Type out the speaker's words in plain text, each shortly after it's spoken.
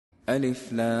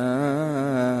ألف لام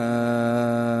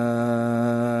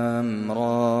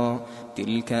را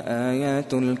تلك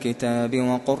آيات الكتاب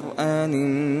وقرآن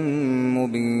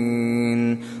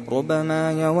مبين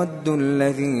ربما يود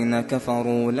الذين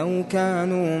كفروا لو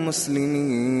كانوا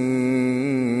مسلمين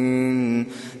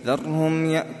ذرهم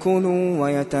يأكلوا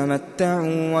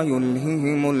ويتمتعوا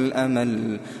ويلههم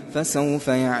الأمل فسوف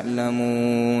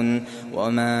يعلمون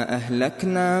وما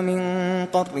أهلكنا من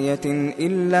قرية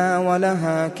إلا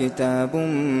ولها كتاب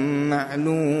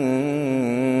معلوم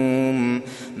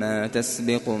ما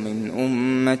تسبق من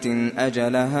أمة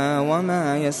أجلها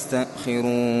وما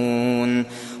يستأخرون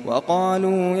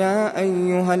وقالوا يا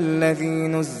أيها الذي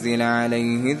نزل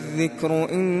عليه الذكر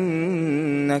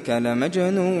إنك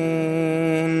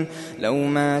لمجنون لو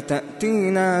ما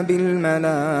تأتينا بالملائكة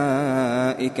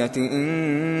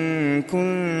إن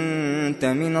كنت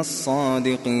من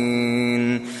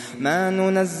الصادقين ما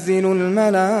ننزل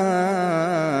الملائكة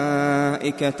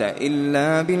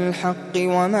إلا بالحق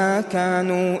وما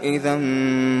كانوا إذا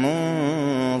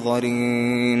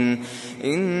منظرين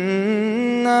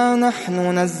إنا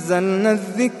نحن نزلنا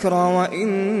الذكر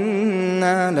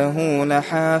وإنا له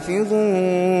لحافظون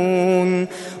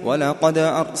ولقد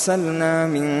أرسلنا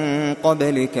من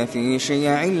قبلك في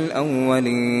شيع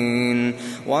الأولين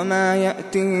وما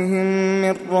يأتيهم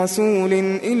من رسول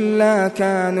إلا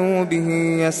كانوا به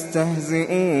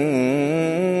يستهزئون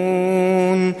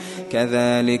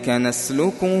كذلك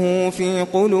نسلكه في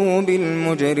قلوب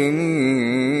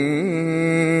المجرمين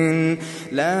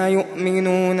لا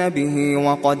يؤمنون به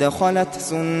وقد خلت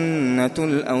سنة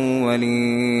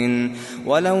الأولين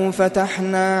ولو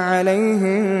فتحنا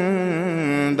عليهم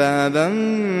بابا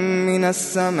من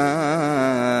السماء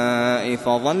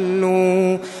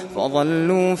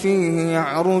فظلوا فيه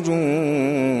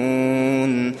يعرجون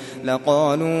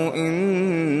لقالوا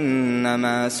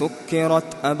إنما سكرت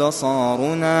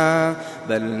أبصارنا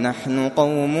بل نحن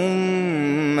قوم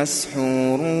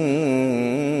مسحورون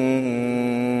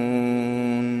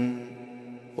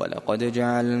ولقد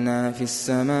جعلنا في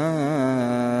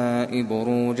السماء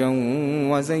بروجا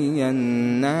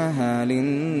وزيناها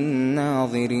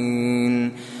للناظرين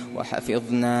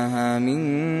وحفظناها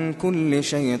من كل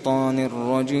شيطان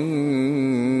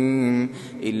رجيم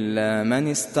إلا من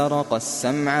استرق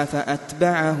السمع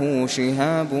فأتبعه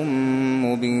شهاب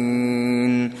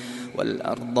مبين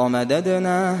والأرض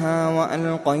مددناها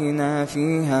وألقينا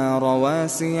فيها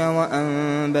رواسي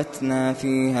وأنبتنا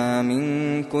فيها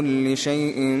من كل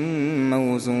شيء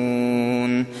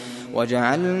موزون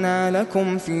وجعلنا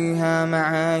لكم فيها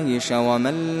معايش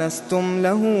ومن لستم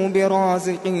له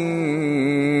برازقين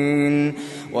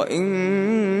وإن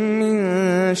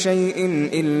من شيء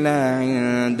إلا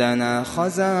عندنا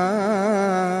خزائنه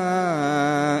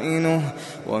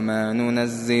وما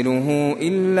ننزله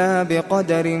إلا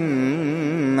بقدر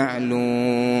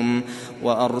معلوم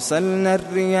وأرسلنا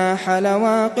الرياح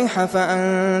لواقح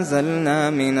فأنزلنا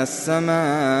من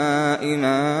السماء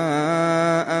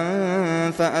ماء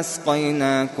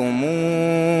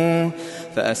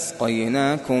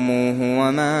فأسقيناكموه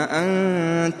وما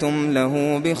أنتم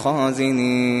له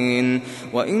بخازنين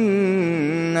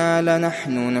وإنا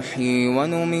لنحن نحيي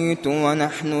ونميت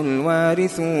ونحن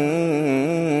الوارثون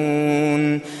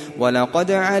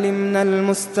ولقد علمنا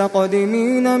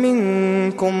المستقدمين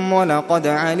منكم ولقد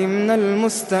علمنا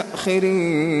المستأخرين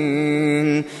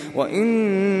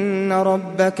وإن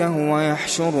ربك هو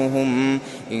يحشرهم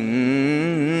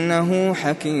إنه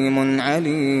حكيم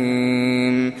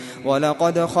عليم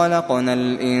ولقد خلقنا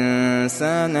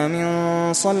الإنسان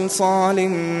من صلصال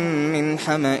من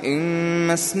حمأ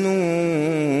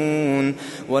مسنون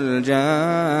والجان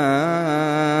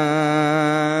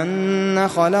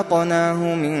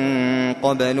خلقناه من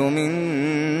قبل من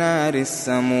نار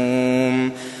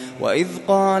السموم وإذ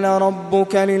قال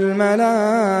ربك للملائكة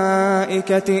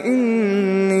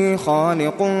إني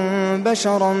خالق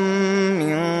بشرا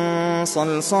من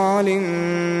صلصال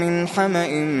من حمأ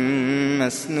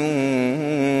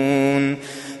مسنون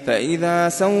فإذا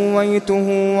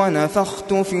سويته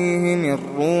ونفخت فيه من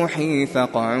روحي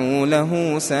فقعوا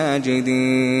له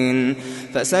ساجدين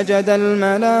فسجد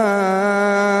الملائكة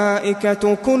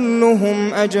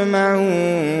كلهم أجمعون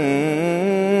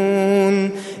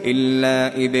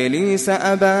إلا إبليس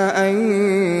أبى أن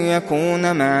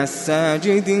يكون مع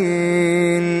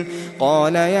الساجدين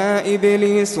قال يا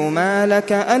إبليس ما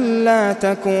لك ألا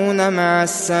تكون مع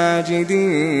الساجدين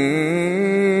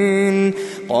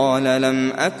قال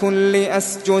لم أكن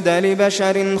لأسجد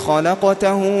لبشر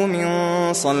خلقته من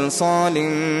صلصال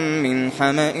من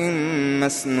حمأ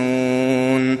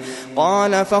مسنون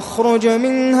قال فاخرج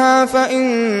منها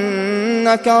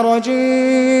فإنك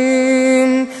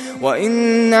رجيم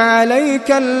وإن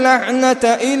عليك اللعنة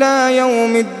إلى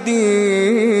يوم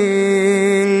الدين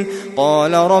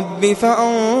قال رب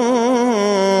فأنظرني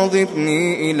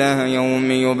إلى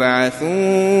يوم يبعثون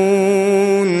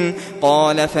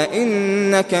قال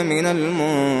فإنك من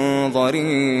المنظرين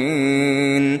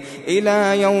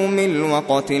إلى يوم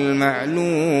الوقت المعلوم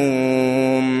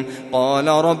قال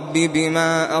رب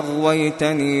بما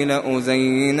أغويتني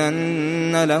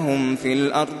لأزينن لهم في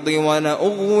الأرض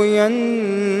ولأغوينهم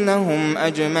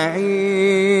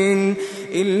أجمعين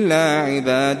إلا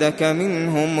عبادك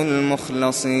منهم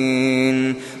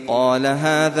المخلصين قال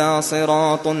هذا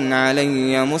صراط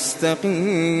علي مستقيم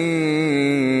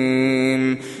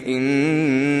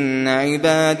إن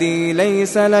عبادي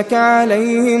ليس لك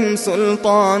عليهم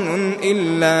سلطان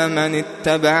إلا من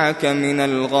اتبعك من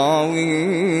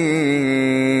الغاوين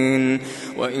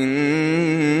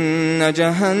وإن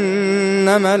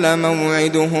جهنم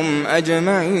لموعدهم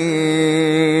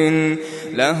أجمعين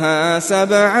لها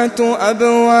 7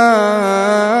 أبواب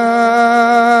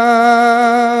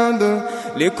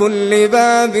لكل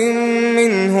باب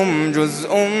منهم جزء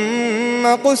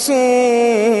مقسوم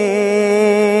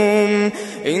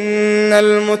إن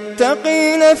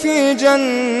المتقين في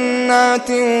جنات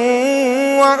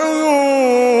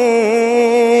وعيون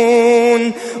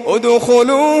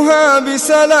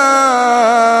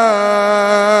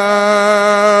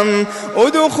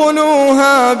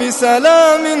ادخلوها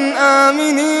بسلام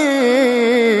آمنين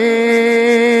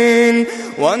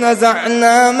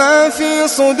ونزعنا ما في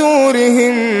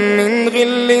صدورهم من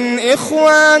غل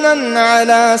إخوانا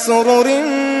على سرر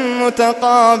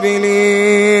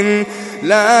متقابلين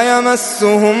لا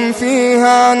يمسهم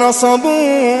فيها نصب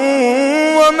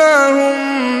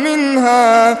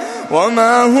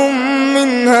وما هم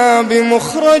منها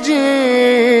بمخرجين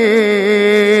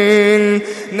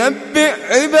نبئ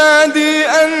عبادي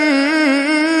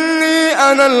أني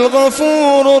أنا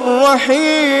الغفور الرحيم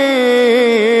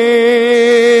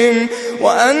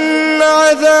وأن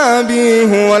عذابي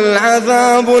هو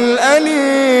العذاب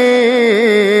الأليم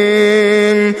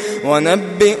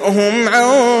ونبئهم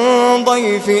عن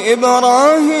ضيف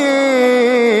إبراهيم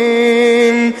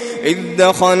إذ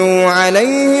دخلوا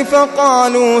عليه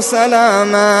فقالوا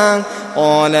سلاما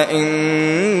قال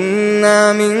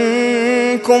إنا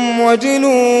منكم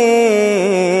وجلون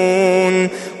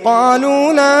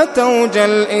قالوا لا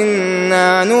توجل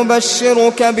إنا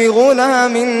نبشرك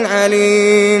بغلام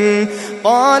عليم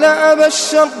قال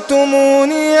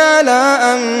أبشرتموني على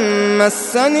أن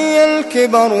مسني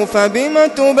الكبر فبم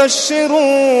تبشرون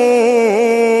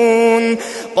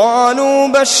قالوا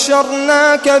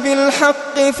بشرناك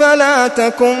بالحق فلا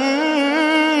تكن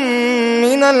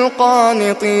من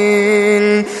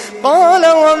القانطين قال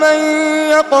ومن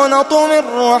يقنط من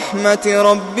رحمة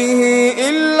ربه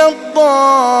إلا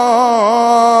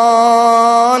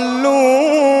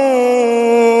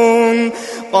الضالون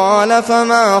قال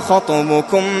فما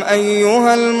خطبكم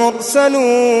أيها المرسلون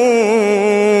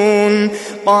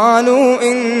قالوا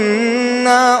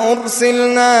إنا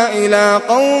أرسلنا إلى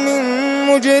قوم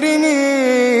مجرمين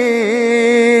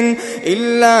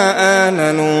إلا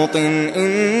آل لوط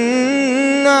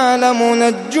إنا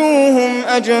لمنجوهم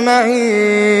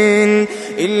أجمعين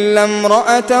إلا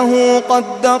امرأته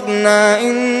قدرنا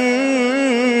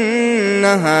إنها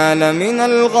لمن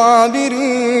الغابرين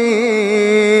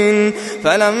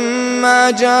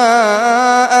فلما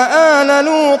جاء آل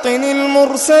لوط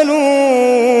المرسلون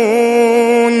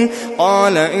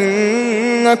قال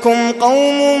إنكم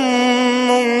قوم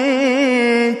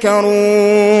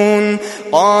منكرون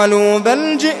قالوا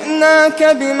بل جئناك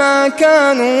بما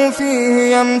كانوا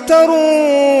فيه يمترون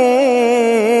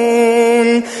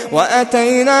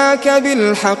وأتيناك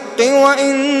بالحق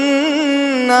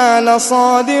وإنا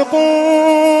لصادقون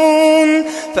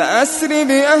فأسر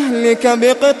بأهلك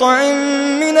بقطع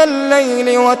من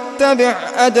الليل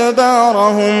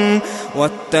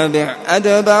واتبع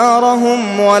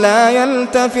أدبارهم ولا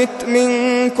يلتفت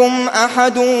منكم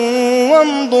أحد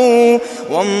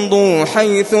وامضوا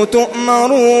حيث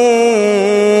تؤمرون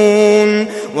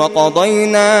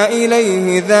وقضينا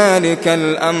إليه ذلك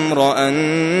الأمر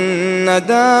أن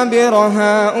دابر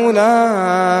هؤلاء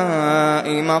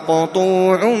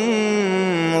مقطوع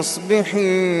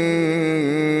مصبحين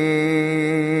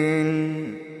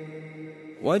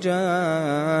وجاء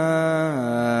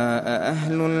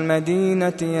أهل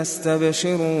المدينة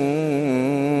يستبشرون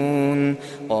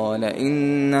قال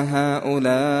إن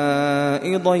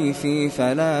هؤلاء ضيفي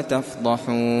فلا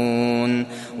تفضحون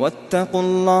واتقوا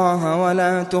الله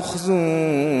ولا تخزون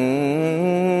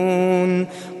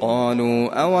قالوا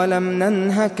أولم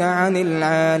ننهك عن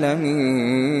العالمين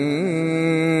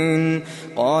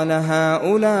قال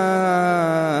هؤلاء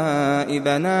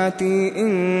بناتي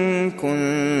إن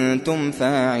كنتم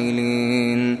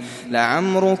فاعلين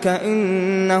لعمرك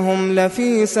إنهم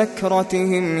لفي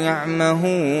سكرتهم يعمهون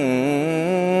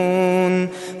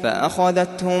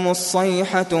فأخذتهم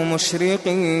الصيحة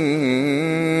مشرقين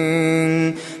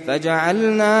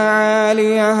فجعلنا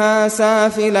عاليها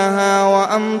سافلها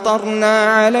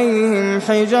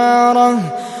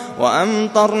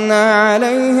وأمطرنا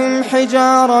عليهم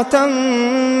حجارة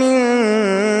من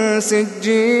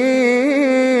سجيل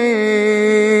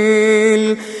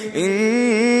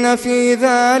إن في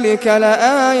ذلك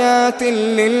لآيات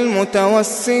للمتوسمين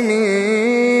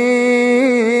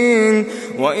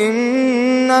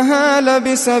وإنها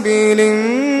لبسبيل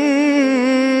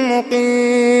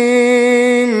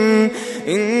مقيم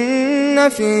إن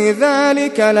في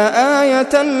ذلك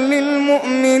لآية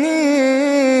للمؤمنين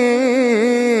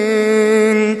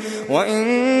وإن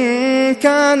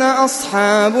كان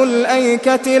أصحاب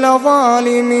الأيكة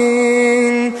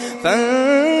لظالمين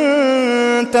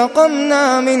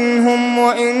فانتقمنا منهم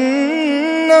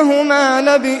وإنهما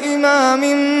لبإمام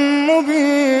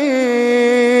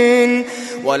مبين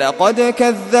ولقد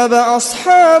كذب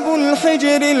أصحاب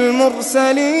الحجر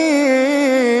المرسلين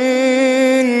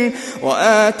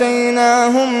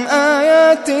وآتيناهم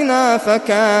آياتنا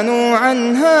فكانوا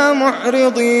عنها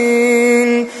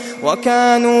معرضين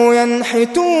وكانوا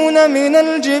ينحتون من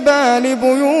الجبال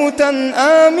بيوتا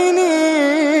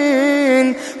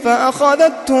آمنين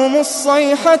فأخذتهم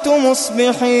الصيحة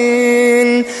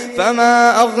مصبحين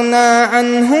فما أغنى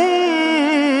عنهم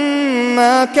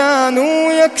ما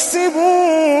كانوا يكسبون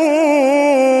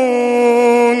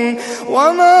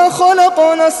وما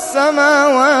خلقنا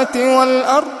السماوات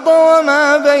والأرض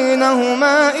وما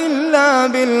بينهما إلا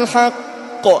بالحق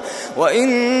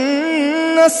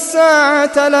وإن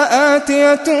الساعة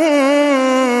لآتية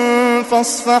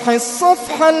فاصفح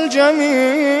الصفح الجميل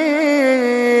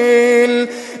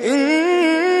إن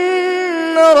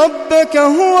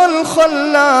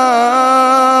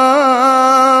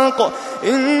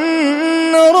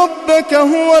ربك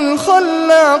هو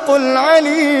الخلاق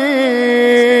العليم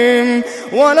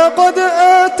ولقد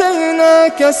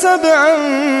آتيناك 7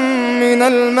 من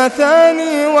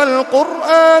المثاني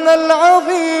والقرآن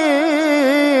العظيم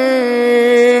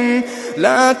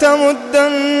لا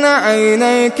تمدن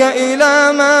عينيك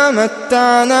إلى ما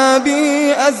متعنا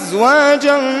به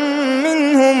أزواجا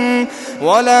منهم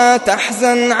ولا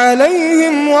تحزن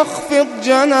عليهم واخفض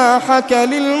جناحك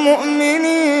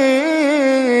للمؤمنين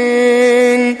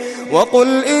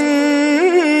وقل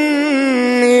إني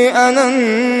أنا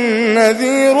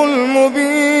النذير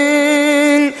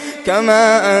المبين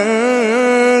كما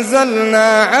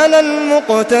أنزلنا على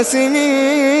المقتسمين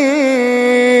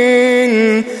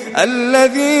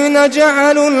الذين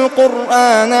جعلوا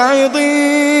القرآن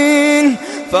عضين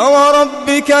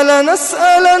فوربك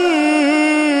لنسألنهم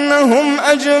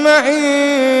أجمعين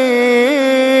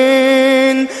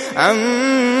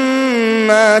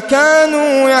عما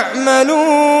كانوا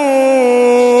يعملون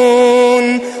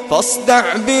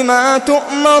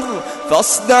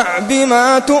فاصدع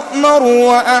بما تؤمر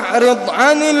وأعرض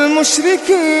عن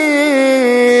المشركين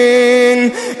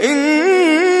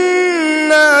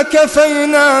إنا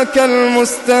كفيناك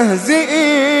المستهزئين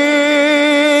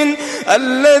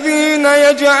الذين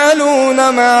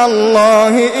يجعلون مع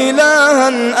الله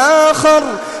إلها آخر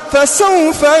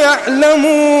فسوف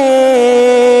يعلمون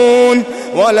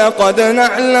ولقد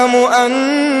نعلم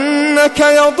أنك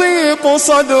يضيق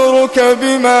صدرك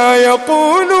بما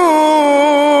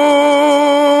يقولون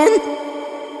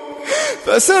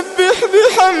فسبح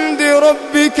بحمد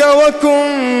ربك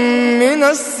وكن من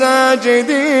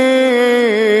الساجدين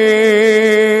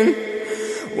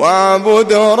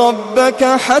واعبد ربك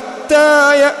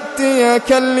حتى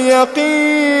يأتيك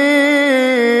اليقين